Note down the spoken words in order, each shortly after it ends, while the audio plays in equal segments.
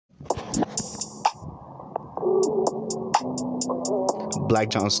Black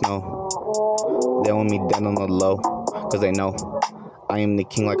Jon Snow. They want me dead on the low, cause they know I am the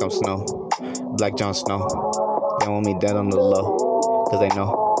king like I'm Snow. Black Jon Snow. They want me dead on the low, cause they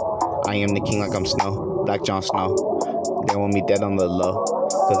know I am the king like I'm Snow. Black Jon Snow. They want me dead on the low,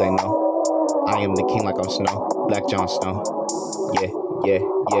 cause they know I am the king like I'm Snow. Black Jon Snow. Yeah, yeah,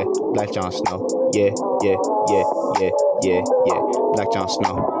 yeah. Black Jon Snow. Yeah, yeah, yeah, yeah, yeah, yeah. Black Jon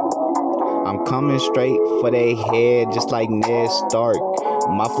Snow. I'm coming straight for they head just like Ned Stark.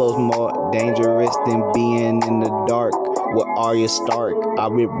 My flow's more dangerous than being in the dark with Arya Stark. I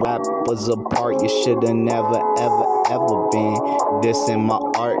rip rappers apart. You shoulda never, ever, ever been dissing my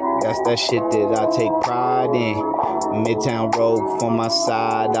art. That's that shit that I take pride in. Midtown Road for my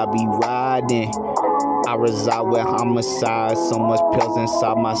side, I be riding. I reside with homicide, so much pills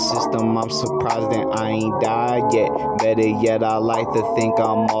inside my system, I'm surprised that I ain't died yet. Better yet, I like to think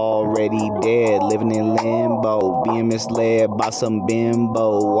I'm already dead, living in limbo, being misled by some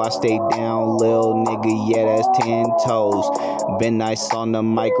bimbo. I stay down, lil nigga, yeah, that's 10 toes. Been nice on the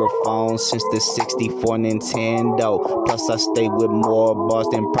microphone since the 64 Nintendo. Plus I stay with more bars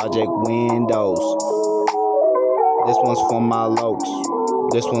than Project Windows. This one's for my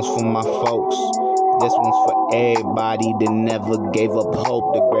lokes, this one's for my folks. This one's for everybody that never gave up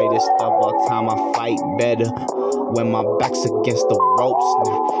hope. The greatest of all time, I fight better when my back's against the ropes.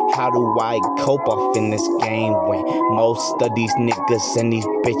 Now, how do I cope off in this game when most of these niggas and these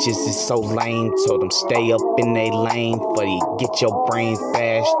bitches is so lame? Told them stay up in they lane for you get your brains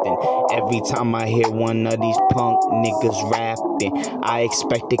bashed. And every time I hear one of these punk niggas rapping, I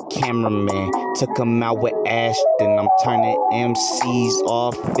expect a cameraman to come out with Ashton. I'm turning MCs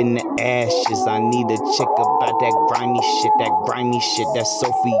off in the ashes. I need a chick about that grimy shit, that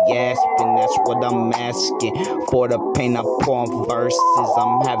Sophie Aspen. That's what I'm asking for. The pain I pour on verses,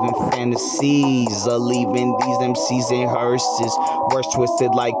 I'm having fantasies of leaving these MCs in hearses. Words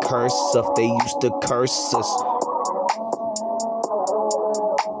twisted like cursive, they used to curse us.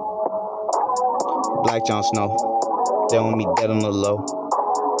 Black Jon Snow, they want me dead on the low,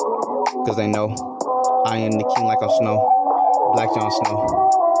 cause they know I am the king like I'm Snow. Black Jon Snow.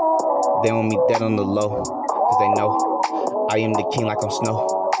 They want me dead on the low, cause they know I am the king like I'm Snow.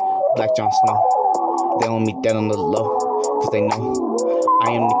 Black Jon Snow. They want me dead on the low, cause they know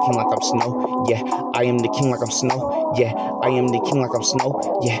I am the king like I'm Snow. Yeah, I am the king like I'm Snow. Yeah, I am the king like I'm Snow.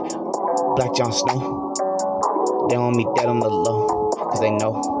 Yeah, Black Jon Snow. They want me dead on the low, cause they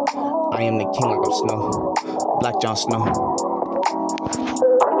know I am the king like I'm Snow. Black Jon Snow.